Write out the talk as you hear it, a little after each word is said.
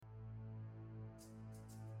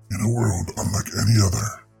In a world unlike any other,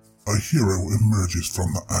 a hero emerges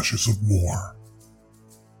from the ashes of war.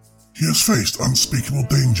 He has faced unspeakable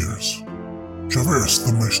dangers, traversed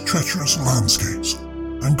the most treacherous landscapes,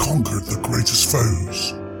 and conquered the greatest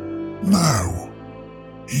foes. Now,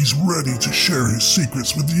 he's ready to share his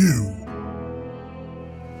secrets with you.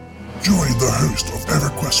 Join the host of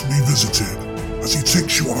Everquest Revisited as he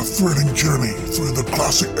takes you on a thrilling journey through the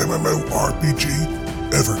classic MMORPG,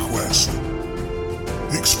 Everquest.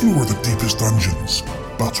 Explore the deepest dungeons,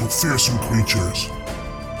 battle fearsome creatures,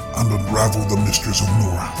 and unravel the mysteries of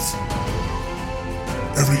Norath.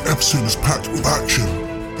 Every episode is packed with action,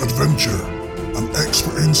 adventure, and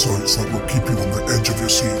expert insights that will keep you on the edge of your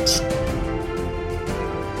seats.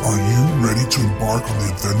 Are you ready to embark on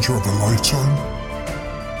the adventure of a lifetime?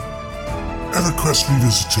 Everquest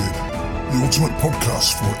Revisited, the ultimate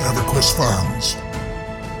podcast for Everquest fans.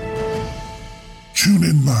 Tune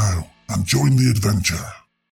in now and join the adventure.